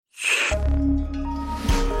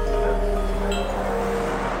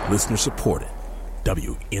Listener supported.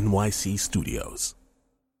 WNYC Studios.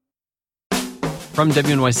 From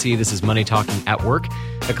WNYC, this is Money Talking at Work,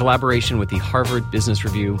 a collaboration with the Harvard Business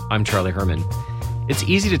Review. I'm Charlie Herman. It's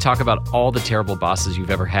easy to talk about all the terrible bosses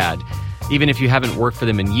you've ever had. Even if you haven't worked for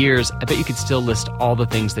them in years, I bet you could still list all the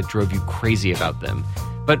things that drove you crazy about them.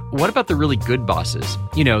 But what about the really good bosses?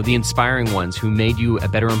 You know, the inspiring ones who made you a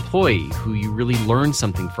better employee, who you really learned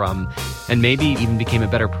something from, and maybe even became a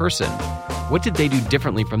better person. What did they do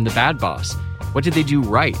differently from the bad boss? What did they do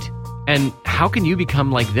right? And how can you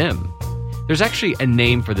become like them? There's actually a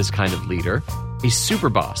name for this kind of leader, a super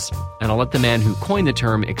boss, and I'll let the man who coined the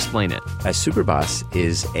term explain it. A super boss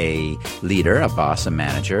is a leader, a boss, a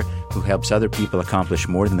manager, who helps other people accomplish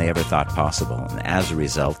more than they ever thought possible. And as a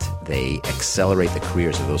result, they accelerate the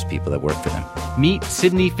careers of those people that work for them. Meet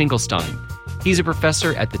Sidney Finkelstein. He's a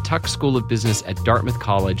professor at the Tuck School of Business at Dartmouth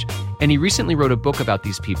College, and he recently wrote a book about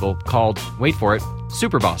these people called, wait for it,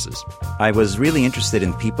 Super Bosses. I was really interested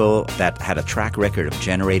in people that had a track record of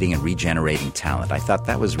generating and regenerating talent. I thought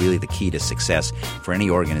that was really the key to success for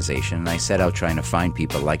any organization, and I set out trying to find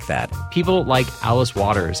people like that. People like Alice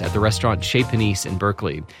Waters at the restaurant Chez Panisse in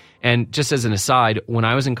Berkeley. And just as an aside, when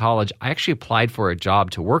I was in college, I actually applied for a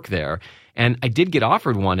job to work there, and I did get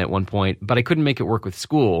offered one at one point, but I couldn't make it work with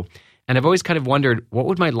school. And I've always kind of wondered, what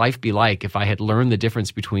would my life be like if I had learned the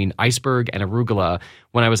difference between iceberg and arugula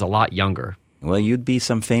when I was a lot younger? Well, you'd be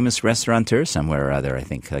some famous restaurateur somewhere or other, I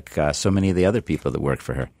think, like so many of the other people that worked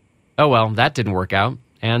for her. Oh, well, that didn't work out.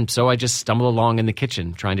 And so I just stumbled along in the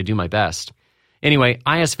kitchen trying to do my best. Anyway,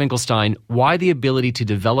 I asked Finkelstein why the ability to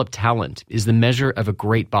develop talent is the measure of a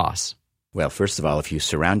great boss. Well, first of all, if you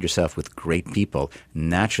surround yourself with great people,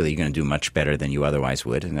 naturally you're going to do much better than you otherwise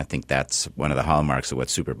would. And I think that's one of the hallmarks of what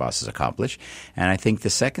super bosses accomplish. And I think the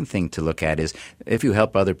second thing to look at is if you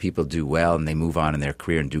help other people do well and they move on in their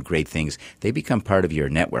career and do great things, they become part of your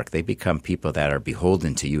network. They become people that are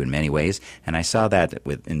beholden to you in many ways. And I saw that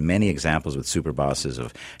in many examples with super bosses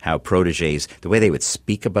of how proteges, the way they would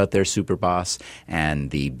speak about their super boss and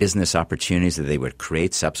the business opportunities that they would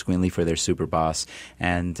create subsequently for their super boss.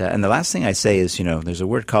 And the last thing I say is, there's a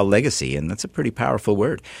word called legacy, and that's a pretty powerful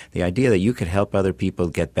word. The idea that you could help other people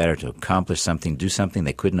get better, to accomplish something, do something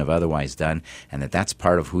they couldn't have otherwise done, and that's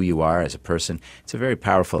part of who you are as a person, it's a very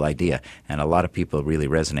powerful idea, and a lot of people really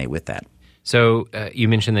resonate with that. So you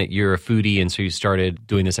mentioned that you're a foodie, and so you started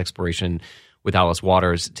doing this exploration with Alice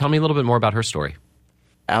Waters. Tell me a little bit more about her story.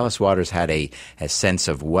 Alice Waters had a sense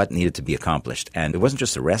of what needed to be accomplished. And it wasn't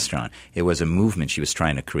just a restaurant. It was a movement she was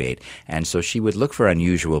trying to create. And so she would look for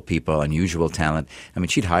unusual people, unusual talent. I mean,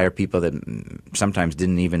 she'd hire people that sometimes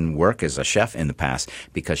didn't even work as a chef in the past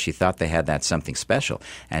because she thought they had that something special.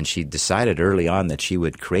 And she decided early on that she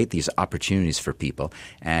would create these opportunities for people.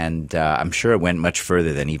 And I'm sure it went much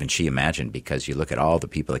further than even she imagined, because you look at all the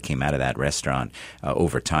people that came out of that restaurant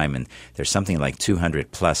over time, and there's something like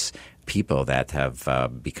 200 plus people that have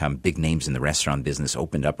become big names in the restaurant business,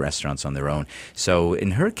 opened up restaurants on their own. So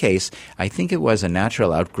in her case, I think it was a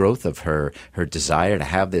natural outgrowth of her desire to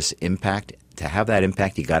have this impact. To have that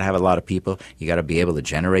impact, you got to have a lot of people. You got to be able to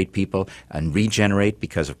generate people and regenerate,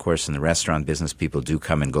 because, of course, in the restaurant business, people do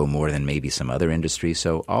come and go more than maybe some other industries.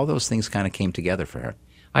 So all those things kind of came together for her.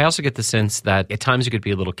 I also get the sense that at times you could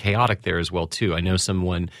be a little chaotic there as well, too. I know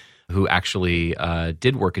someone who actually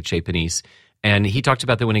did work at Chez Panisse. And he talked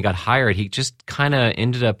about that when he got hired, he just kind of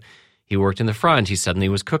ended up, he worked in the front. He suddenly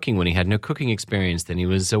was cooking when he had no cooking experience. Then he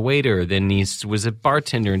was a waiter. Then he was a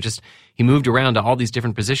bartender. And just, he moved around to all these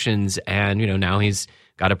different positions. And, now he's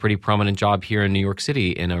got a pretty prominent job here in New York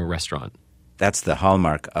City in a restaurant. That's the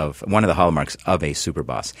hallmark of one of the hallmarks of a super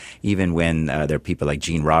boss. Even when there are people like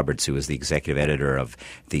Gene Roberts, who was the executive editor of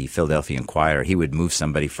the Philadelphia Inquirer, he would move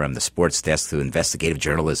somebody from the sports desk to investigative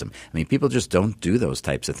journalism. I mean, people just don't do those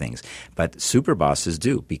types of things. But super bosses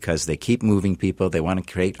do, because they keep moving people. They want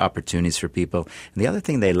to create opportunities for people. And the other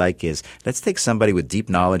thing they like is, let's take somebody with deep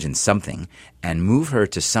knowledge in something and move her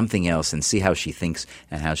to something else and see how she thinks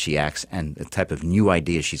and how she acts and the type of new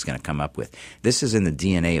ideas she's going to come up with. This is in the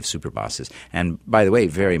DNA of super bosses. And by the way,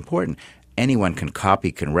 very important, anyone can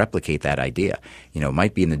copy, can replicate that idea. It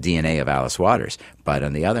might be in the DNA of Alice Waters, but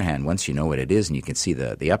on the other hand, once you know what it is and you can see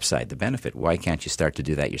the upside, the benefit, why can't you start to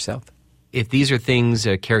do that yourself? If these are things,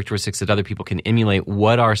 characteristics that other people can emulate,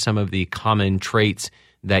 what are some of the common traits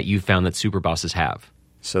that you found that super bosses have?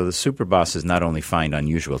 So the super bosses not only find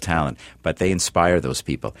unusual talent, but they inspire those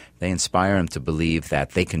people. They inspire them to believe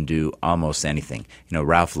that they can do almost anything.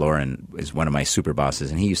 Ralph Lauren is one of my super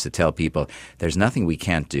bosses, and he used to tell people, there's nothing we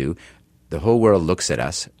can't do. The whole world looks at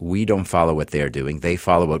us. We don't follow what they're doing. They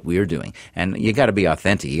follow what we're doing. And you got to be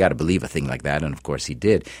authentic. You got to believe a thing like that. And of course he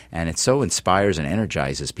did. And it so inspires and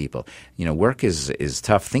energizes people. Work is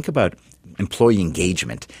tough. Think about employee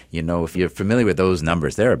engagement. If you're familiar with those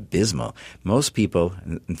numbers, they're abysmal. Most people,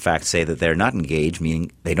 in fact, say that they're not engaged,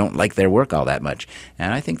 meaning they don't like their work all that much.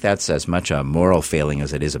 And I think that's as much a moral failing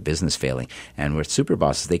as it is a business failing. And with super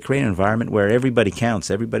bosses, they create an environment where everybody counts,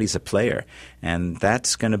 everybody's a player. And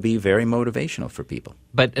that's going to be very motivational for people.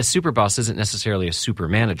 But a super boss isn't necessarily a super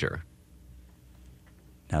manager.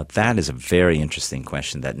 Now, that is a very interesting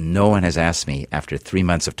question that no one has asked me after 3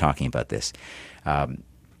 months of talking about this.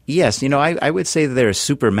 Yes, I would say that they're a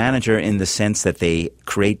super manager in the sense that they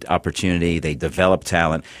create opportunity, they develop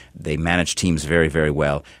talent, they manage teams very, very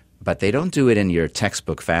well, but they don't do it in your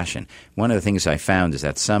textbook fashion. One of the things I found is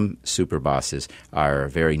that some super bosses are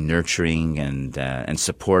very nurturing and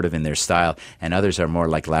supportive in their style, and others are more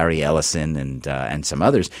like Larry Ellison and some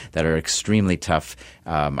others that are extremely tough.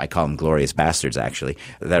 I call them glorious bastards, actually,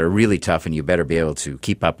 that are really tough, and you better be able to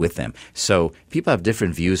keep up with them. So people have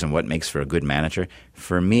different views on what makes for a good manager.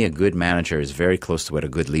 For me, a good manager is very close to what a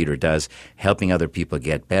good leader does, helping other people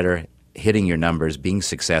get better, hitting your numbers, being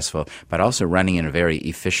successful, but also running in a very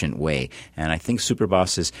efficient way. And I think super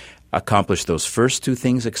bosses accomplish those first two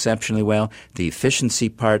things exceptionally well. The efficiency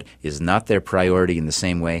part is not their priority in the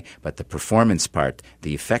same way, but the performance part,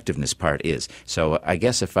 the effectiveness part is. So I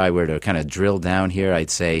guess if I were to kind of drill down here, I'd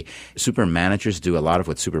say super managers do a lot of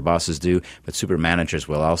what super bosses do, but super managers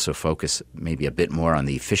will also focus maybe a bit more on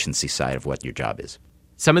the efficiency side of what your job is.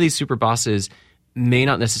 Some of these super bosses may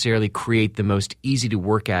not necessarily create the most easy to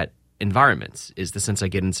work at environments, is the sense I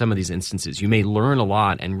get in some of these instances. You may learn a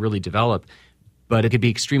lot and really develop, but it could be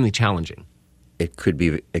extremely challenging. It could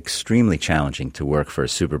be extremely challenging to work for a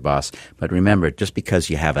super boss. But remember, just because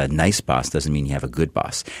you have a nice boss doesn't mean you have a good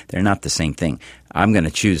boss. They're not the same thing. I'm going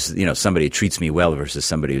to choose, somebody who treats me well versus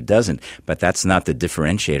somebody who doesn't. But that's not the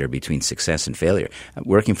differentiator between success and failure.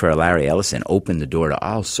 Working for a Larry Ellison opened the door to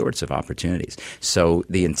all sorts of opportunities. So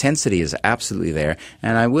the intensity is absolutely there.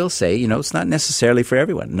 And I will say, it's not necessarily for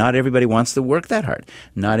everyone. Not everybody wants to work that hard.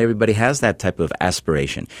 Not everybody has that type of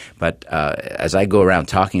aspiration. But as I go around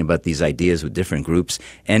talking about these ideas with different groups,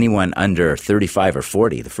 anyone under 35 or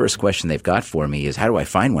 40, the first question they've got for me is, how do I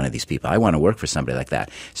find one of these people? I want to work for somebody like that.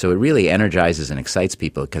 So it really energizes and excites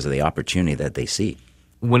people because of the opportunity that they see.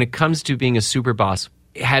 When it comes to being a super boss,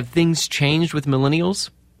 have things changed with millennials?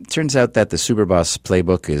 It turns out that the Superboss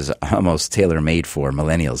playbook is almost tailor-made for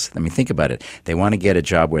millennials. I mean, think about it. They want to get a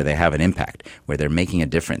job where they have an impact, where they're making a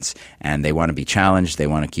difference, and they want to be challenged. They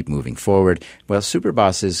want to keep moving forward. Well,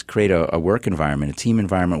 Superbosses create a work environment, a team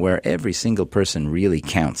environment where every single person really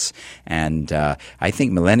counts. And I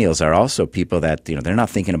think millennials are also people that, they're not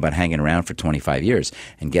thinking about hanging around for 25 years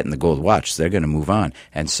and getting the gold watch. So they're going to move on.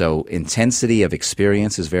 And so intensity of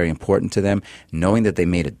experience is very important to them. Knowing that they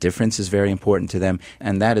made a difference is very important to them.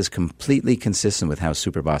 And that is completely consistent with how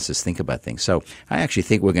super bosses think about things. So I actually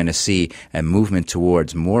think we're going to see a movement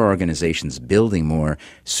towards more organizations building more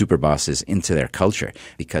super bosses into their culture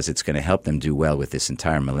because it's going to help them do well with this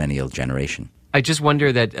entire millennial generation. I just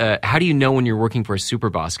wonder that how do you know when you're working for a super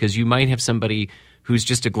boss? Because you might have somebody who's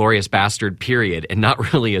just a glorious bastard, period, and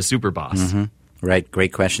not really a super boss. Mm-hmm. Right.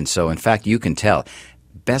 Great question. So, in fact, you can tell.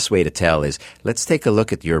 Best way to tell is let's take a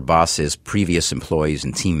look at your boss's previous employees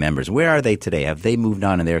and team members. Where are they today? Have they moved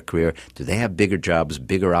on in their career? Do they have bigger jobs,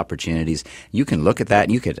 bigger opportunities? You can look at that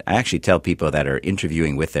and you could actually tell people that are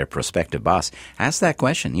interviewing with their prospective boss, ask that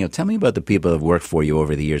question. Tell me about the people who have worked for you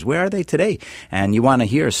over the years. Where are they today? And you want to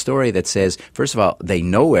hear a story that says, first of all, they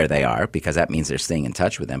know where they are because that means they're staying in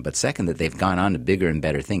touch with them. But second, that they've gone on to bigger and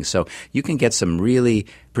better things. So you can get some really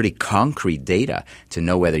pretty concrete data to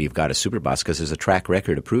know whether you've got a super boss because there's a track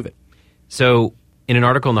record to prove it. So in an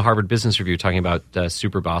article in the Harvard Business Review talking about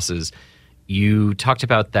super bosses, you talked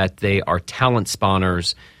about that they are talent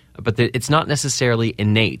spawners, but that it's not necessarily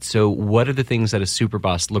innate. So what are the things that a super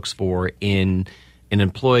boss looks for in an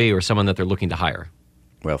employee or someone that they're looking to hire?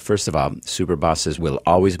 Well, first of all, super bosses will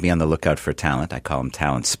always be on the lookout for talent. I call them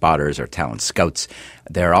talent spotters or talent scouts.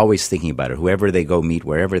 They're always thinking about it. Whoever they go meet,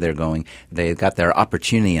 wherever they're going, they've got their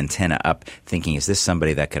opportunity antenna up thinking, is this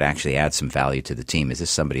somebody that could actually add some value to the team? Is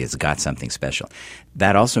this somebody that's got something special?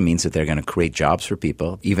 That also means that they're going to create jobs for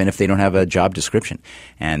people, even if they don't have a job description.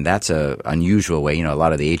 And that's an unusual way. A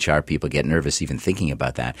lot of the HR people get nervous even thinking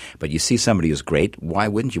about that. But you see somebody who's great, why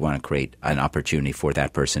wouldn't you want to create an opportunity for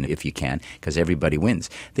that person if you can? Because everybody wins.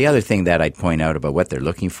 The other thing that I'd point out about what they're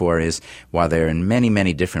looking for is, while they're in many,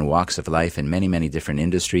 many different walks of life and many, many different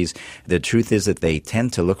industries, the truth is that they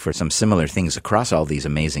tend to look for some similar things across all these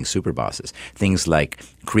amazing super bosses. Things like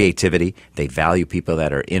creativity. They value people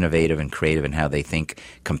that are innovative and creative in how they think.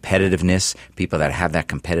 Competitiveness, people that have that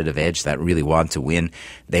competitive edge, that really want to win.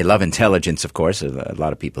 They love intelligence, of course. A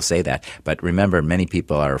lot of people say that. But remember, many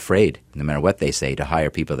people are afraid, no matter what they say, to hire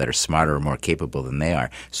people that are smarter or more capable than they are.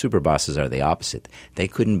 Super bosses are the opposite. They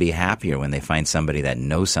couldn't be happier when they find somebody that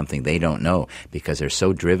knows something they don't know, because they're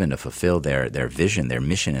so driven to fulfill their vision, their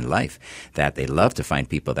mission in life, that they love to find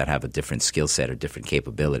people that have a different skill set or different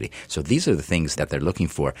capability. So these are the things that they're looking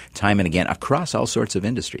for time and again across all sorts of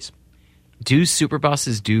industries. Do super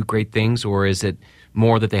bosses do great things, or is it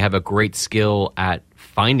more that they have a great skill at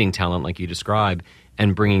finding talent like you describe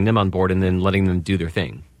and bringing them on board and then letting them do their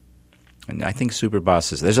thing? And I think super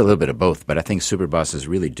bosses, there's a little bit of both, but I think super bosses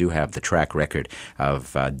really do have the track record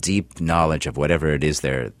of deep knowledge of whatever it is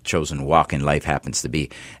their chosen walk in life happens to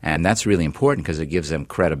be. And that's really important because it gives them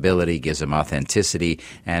credibility, gives them authenticity,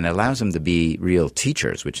 and allows them to be real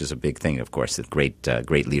teachers, which is a big thing, of course, that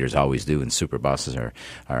great leaders always do, and super bosses are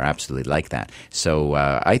absolutely like that. So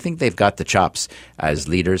I think they've got the chops as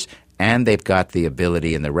leaders. And they've got the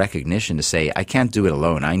ability and the recognition to say, I can't do it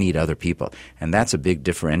alone. I need other people. And that's a big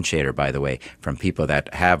differentiator, by the way, from people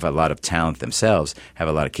that have a lot of talent themselves, have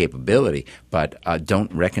a lot of capability, but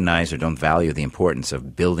don't recognize or don't value the importance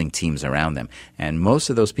of building teams around them. And most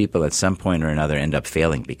of those people at some point or another end up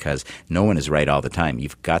failing because no one is right all the time.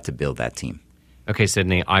 You've got to build that team. Okay,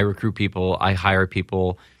 Sidney, I recruit people. I hire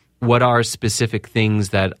people. What are specific things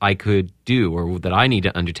that I could do or that I need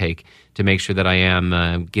to undertake to make sure that I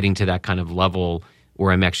am getting to that kind of level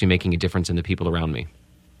where I'm actually making a difference in the people around me?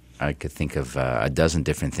 I could think of a dozen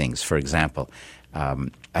different things. For example,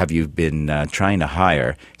 have you been trying to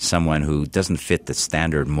hire someone who doesn't fit the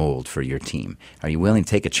standard mold for your team? Are you willing to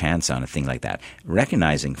take a chance on a thing like that?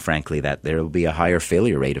 Recognizing, frankly, that there will be a higher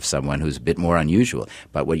failure rate of someone who's a bit more unusual.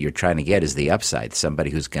 But what you're trying to get is the upside,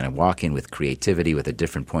 somebody who's going to walk in with creativity, with a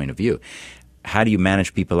different point of view. How do you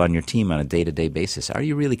manage people on your team on a day-to-day basis? Are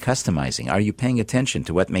you really customizing? Are you paying attention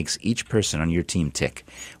to what makes each person on your team tick?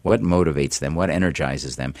 What motivates them? What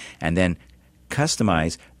energizes them? And then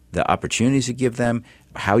customize the opportunities you give them,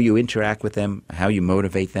 how you interact with them, how you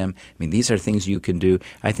motivate them. I mean, these are things you can do.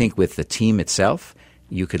 I think with the team itself,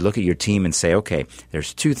 you could look at your team and say, okay,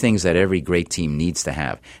 there's two things that every great team needs to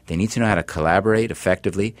have. They need to know how to collaborate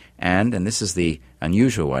effectively, and this is the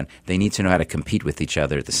unusual one, they need to know how to compete with each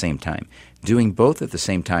other at the same time. Doing both at the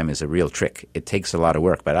same time is a real trick. It takes a lot of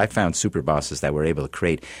work, but I found super bosses that were able to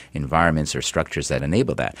create environments or structures that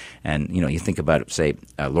enable that. And, you think about, say,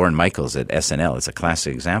 Lorne Michaels at SNL is a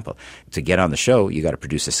classic example. To get on the show, you got to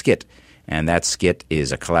produce a skit. And that skit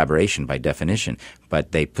is a collaboration by definition.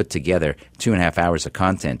 But they put together 2.5 hours of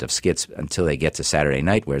content of skits until they get to Saturday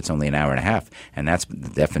night, where it's only an hour and a half. And that's the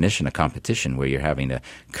definition of competition, where you're having to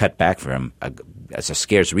cut back from as a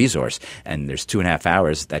scarce resource. And there's 2.5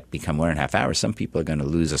 hours that become 1.5 hours. Some people are going to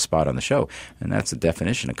lose a spot on the show. And that's the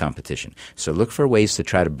definition of competition. So look for ways to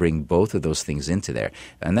try to bring both of those things into there.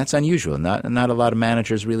 And that's unusual. Not a lot of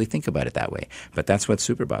managers really think about it that way. But that's what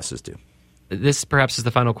super bosses do. This perhaps is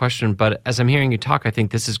the final question, but as I'm hearing you talk, I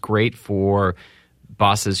think this is great for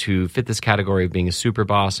bosses who fit this category of being a super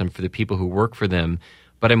boss and for the people who work for them.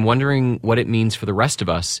 But I'm wondering what it means for the rest of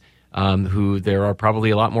us, who there are probably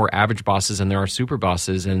a lot more average bosses than there are super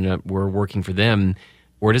bosses, and we're working for them.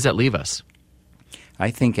 Where does that leave us? I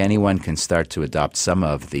think anyone can start to adopt some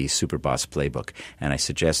of the Superboss playbook, and I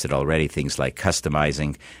suggested already things like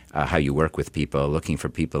customizing how you work with people, looking for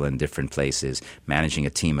people in different places, managing a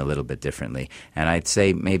team a little bit differently. And I'd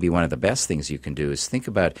say maybe one of the best things you can do is think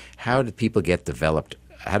about how did people get developed.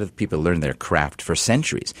 How did people learn their craft for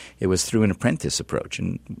centuries? It was through an apprentice approach.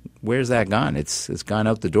 And where's that gone? It's gone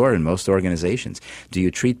out the door in most organizations. Do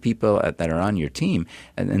you treat people that are on your team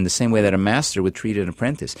in the same way that a master would treat an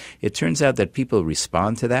apprentice? It turns out that people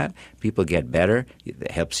respond to that. People get better.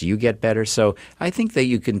 It helps you get better. So I think that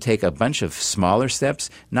you can take a bunch of smaller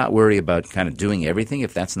steps, not worry about kind of doing everything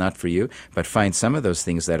if that's not for you, but find some of those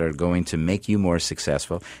things that are going to make you more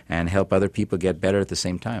successful and help other people get better at the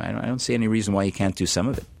same time. I don't see any reason why you can't do some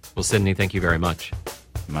of it. Well, Sidney, thank you very much.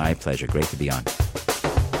 My pleasure. Great to be on.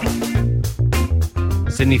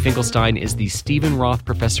 Sidney Finkelstein is the Stephen Roth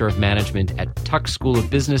Professor of Management at Tuck School of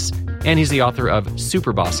Business, and he's the author of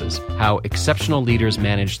Super Bosses, How Exceptional Leaders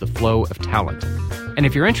Manage the Flow of Talent. And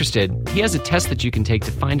if you're interested, he has a test that you can take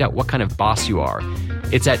to find out what kind of boss you are.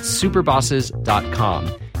 It's at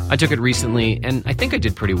superbosses.com. I took it recently, and I think I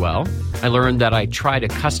did pretty well. I learned that I try to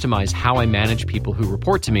customize how I manage people who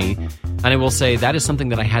report to me, and I will say that is something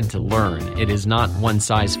that I had to learn. It is not one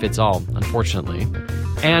size fits all, unfortunately.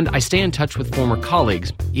 And I stay in touch with former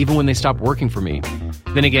colleagues, even when they stop working for me.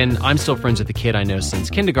 Then again, I'm still friends with the kid I know since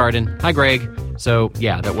kindergarten. Hi, Greg. So,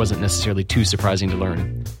 yeah, that wasn't necessarily too surprising to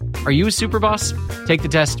learn. Are you a superboss? Take the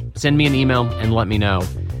test, send me an email, and let me know.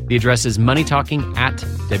 The address is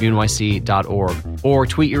moneytalking@wnyc.org, or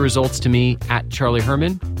tweet your results to me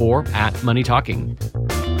 @CharlieHerman or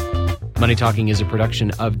 @MoneyTalking. Money Talking is a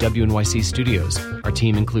production of WNYC Studios. Our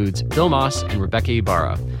team includes Bill Moss and Rebecca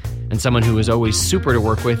Ibarra, and someone who is always super to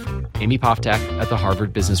work with, Amy Poftak at the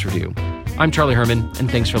Harvard Business Review. I'm Charlie Herman,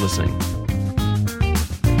 and thanks for listening.